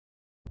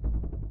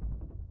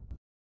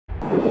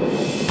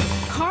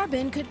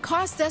Carbon could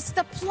cost us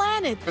the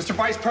planet. Mr.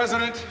 Vice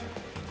President,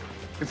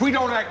 if we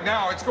don't act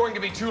now, it's going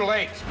to be too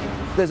late.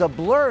 There's a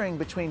blurring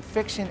between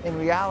fiction and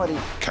reality.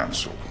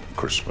 Cancel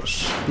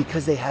Christmas.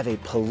 Because they have a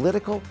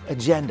political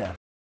agenda.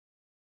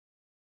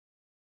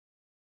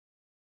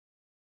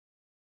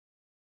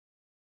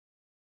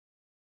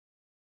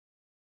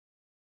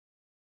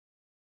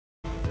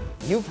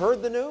 You've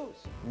heard the news.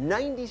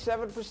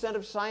 97%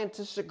 of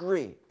scientists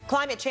agree.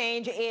 Climate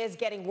change is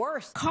getting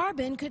worse.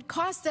 Carbon could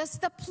cost us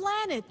the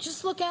planet.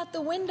 Just look out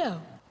the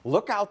window.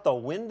 Look out the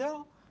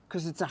window?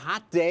 Because it's a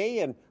hot day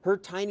and her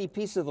tiny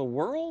piece of the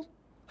world?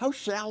 How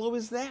shallow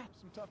is that?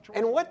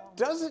 And what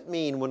does it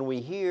mean when we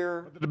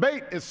hear... The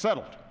debate is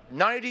settled.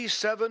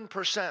 97%.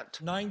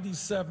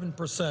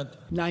 97%.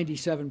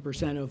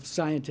 97% of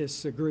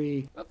scientists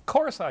agree. Of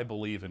course I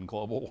believe in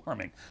global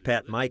warming.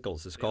 Pat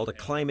Michaels is called a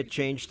climate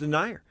change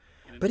denier,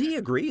 but he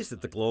agrees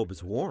that the globe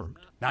is warmed.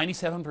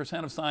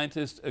 97% of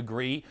scientists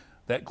agree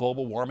that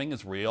global warming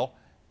is real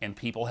and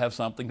people have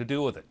something to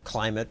do with it.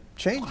 Climate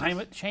changes.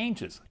 Climate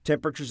changes.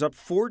 Temperature's up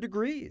 4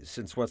 degrees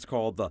since what's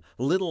called the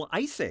Little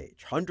Ice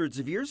Age hundreds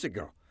of years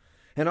ago,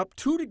 and up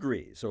 2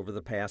 degrees over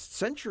the past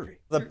century.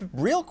 The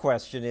real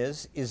question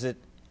is it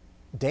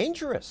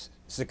dangerous?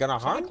 Is it going to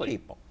harm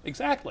people?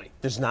 Exactly.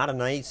 There's not a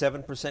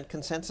 97%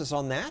 consensus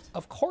on that?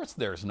 Of course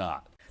there's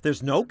not.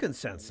 There's no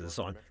consensus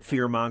on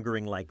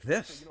fear-mongering like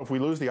this. If we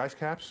lose the ice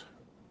caps,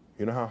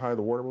 you know how high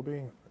the water will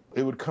be?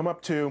 It would come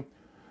up to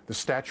the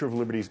Statue of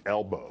Liberty's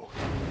elbow.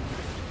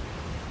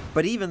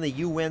 But even the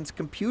UN's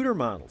computer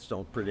models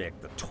don't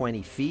predict the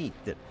 20 feet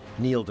that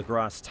Neil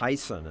deGrasse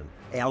Tyson and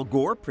Al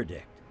Gore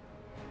predict.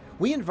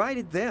 We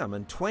invited them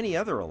and 20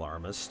 other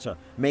alarmists to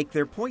make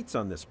their points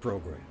on this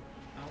program.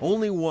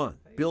 Only one,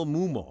 Bill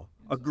Mumo,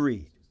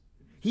 agreed.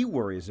 He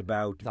worries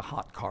about the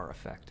hot car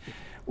effect,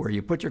 where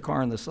you put your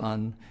car in the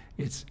sun,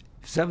 it's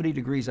 70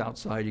 degrees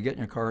outside, you get in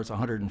your car, it's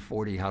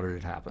 140, how did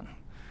it happen?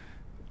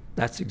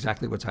 That's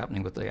exactly what's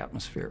happening with the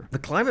atmosphere. The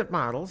climate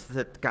models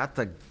that got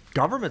the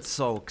government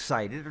so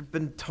excited have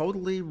been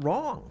totally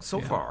wrong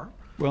so far.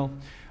 Well,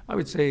 I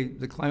would say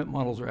the climate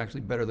models are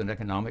actually better than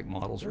economic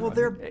models. Well,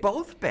 they're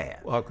both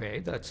bad.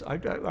 Okay,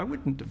 I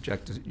wouldn't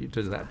object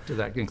to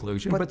that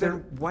conclusion. But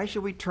then why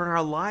should we turn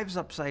our lives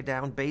upside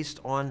down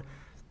based on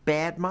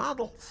bad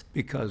models?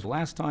 Because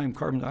last time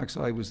carbon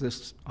dioxide was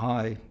this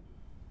high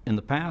in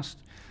the past,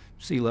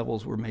 sea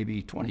levels were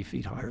maybe 20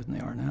 feet higher than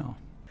they are now.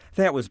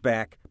 That was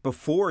back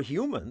before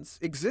humans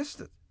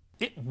existed.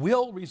 It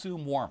will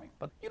resume warming,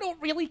 but you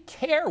don't really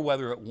care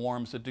whether it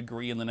warms a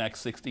degree in the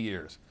next 60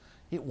 years.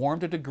 It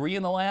warmed a degree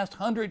in the last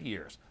 100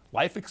 years.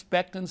 Life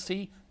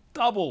expectancy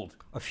doubled.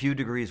 A few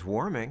degrees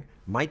warming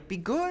might be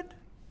good.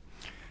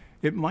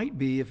 It might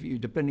be if you,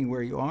 depending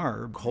where you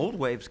are. Cold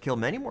waves kill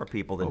many more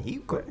people than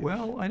heat waves.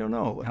 Well, I don't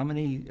know. How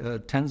many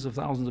tens of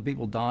thousands of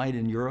people died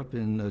in Europe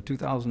in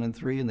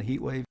 2003 in the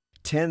heat wave?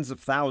 Tens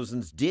of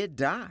thousands did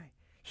die.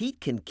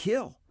 Heat can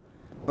kill.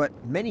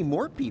 But many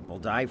more people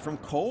die from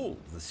cold.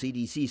 The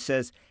CDC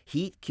says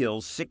heat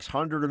kills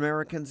 600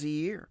 Americans a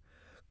year.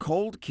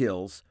 Cold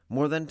kills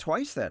more than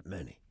twice that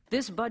many.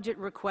 This budget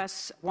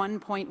requests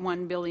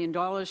 $1.1 billion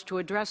to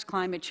address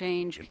climate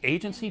change. The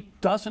agency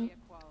doesn't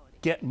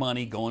get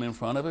money going in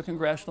front of a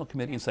congressional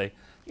committee and say,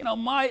 you know,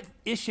 my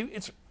issue,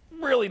 it's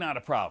really not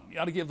a problem. You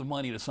ought to give the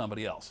money to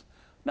somebody else.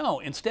 No,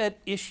 instead,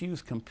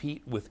 issues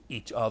compete with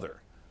each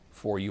other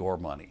for your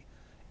money.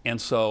 And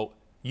so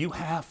you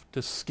have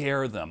to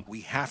scare them.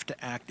 We have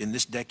to act in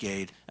this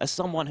decade. As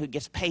someone who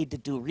gets paid to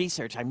do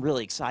research, I'm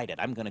really excited.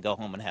 I'm going to go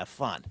home and have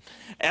fun.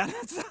 And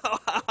so,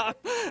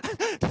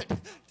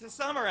 to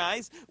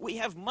summarize, we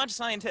have much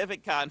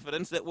scientific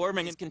confidence that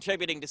warming is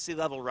contributing to sea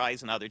level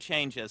rise and other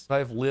changes.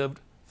 I've lived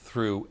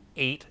through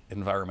 8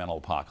 environmental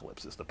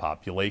apocalypses: the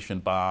population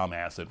bomb,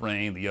 acid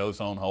rain, the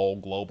ozone hole,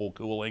 global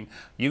cooling,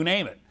 you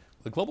name it.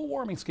 The global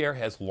warming scare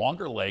has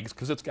longer legs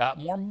because it's got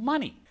more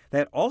money.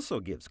 That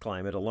also gives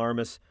climate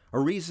alarmists a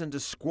reason to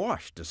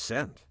squash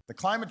dissent. The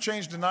climate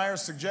change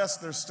deniers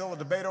suggest there's still a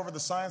debate over the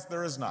science.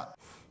 There is not.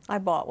 I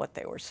bought what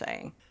they were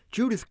saying.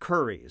 Judith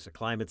Curry is a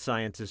climate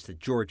scientist at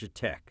Georgia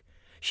Tech.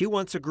 She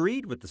once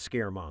agreed with the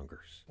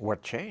scaremongers.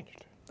 What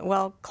changed?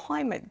 Well,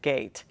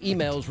 ClimateGate.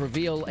 Emails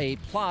reveal a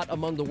plot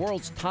among the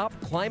world's top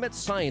climate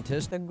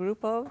scientists. A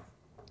group of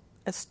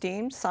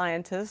esteemed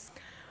scientists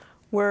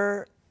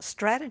were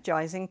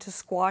strategizing to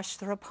squash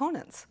their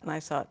opponents. And I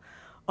thought,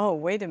 oh,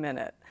 wait a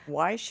minute.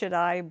 Why should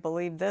I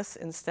believe this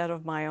instead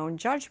of my own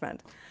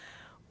judgment?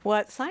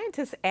 What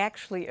scientists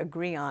actually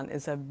agree on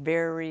is a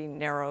very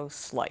narrow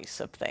slice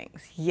of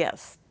things.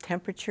 Yes,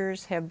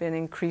 temperatures have been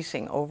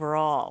increasing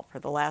overall for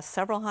the last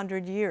several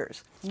hundred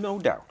years. No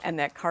doubt. And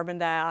that carbon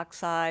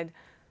dioxide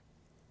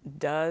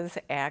does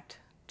act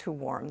to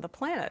warm the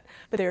planet.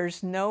 But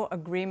there's no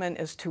agreement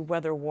as to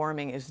whether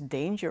warming is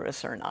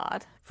dangerous or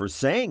not. For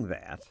saying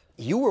that,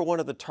 you were one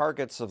of the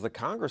targets of the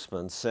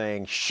congressman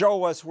saying,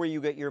 show us where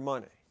you get your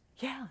money.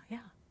 Yeah.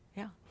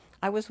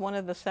 I was one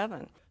of the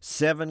 7.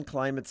 7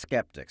 climate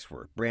skeptics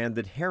were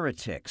branded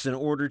heretics in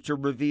order to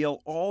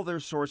reveal all their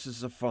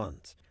sources of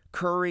funds.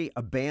 Curry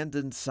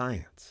abandoned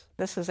science.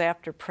 This is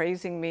after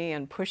praising me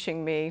and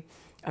pushing me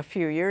a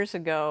few years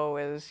ago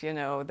as, you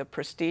know, the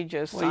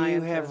prestigious Well, you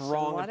scientist have and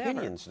wrong whatever.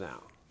 opinions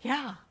now.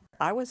 Yeah.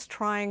 I was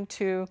trying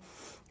to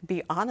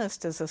be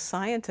honest as a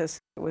scientist.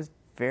 It was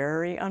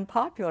very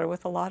unpopular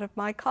with a lot of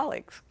my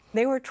colleagues.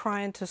 They were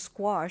trying to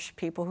squash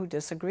people who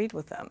disagreed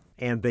with them.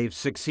 And they've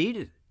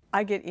succeeded.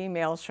 I get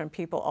emails from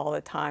people all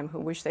the time who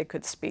wish they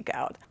could speak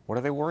out. What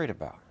are they worried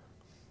about?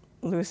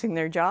 Losing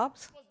their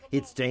jobs?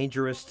 It's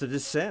dangerous to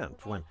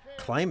dissent when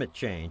climate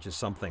change is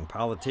something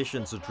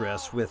politicians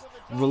address with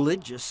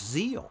religious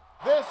zeal.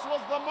 This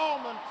was the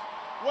moment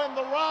when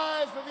the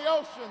rise of the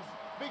oceans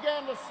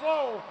began to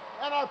slow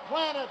and our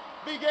planet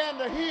began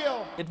to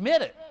heal.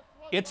 Admit it.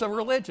 It's a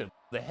religion.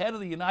 The head of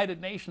the United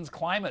Nations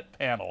Climate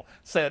Panel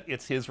said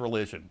it's his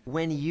religion.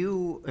 When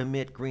you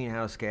emit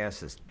greenhouse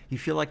gases, you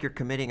feel like you're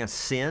committing a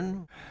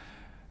sin?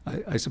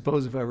 I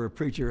suppose if I were a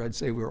preacher, I'd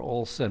say we're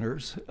all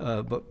sinners,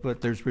 but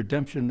there's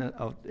redemption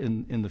out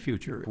in the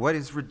future. What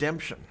is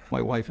redemption?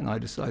 My wife and I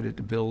decided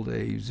to build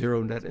a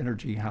zero net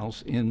energy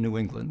house in New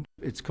England.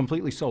 It's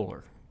completely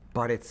solar.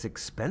 But it's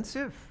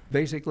expensive.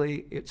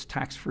 Basically, it's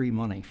tax-free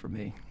money for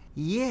me.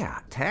 Yeah,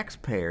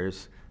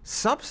 taxpayers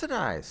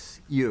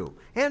subsidize you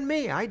and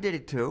me. I did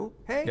it too.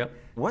 Hey, yep.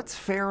 What's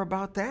fair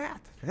about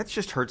that? That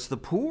just hurts the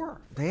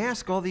poor. They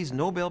ask all these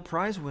Nobel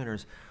Prize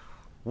winners,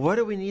 what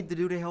do we need to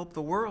do to help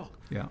the world?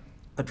 Yeah.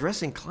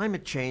 Addressing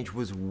climate change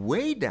was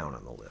way down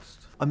on the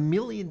list. 1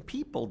 million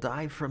people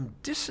die from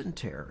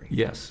dysentery.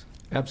 Yes,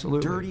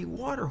 absolutely. Dirty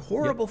water,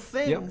 horrible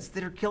things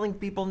that are killing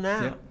people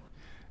now. Yep.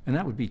 And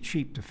that would be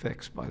cheap to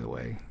fix, by the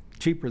way.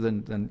 Cheaper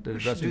than we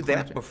should do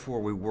that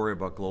before we worry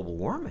about global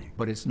warming.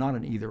 But it's not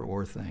an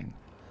either-or thing.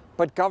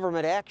 But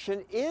government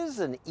action is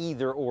an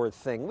either-or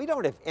thing. We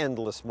don't have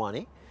endless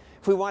money.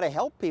 If we want to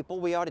help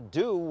people, we ought to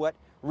do what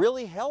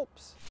really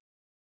helps.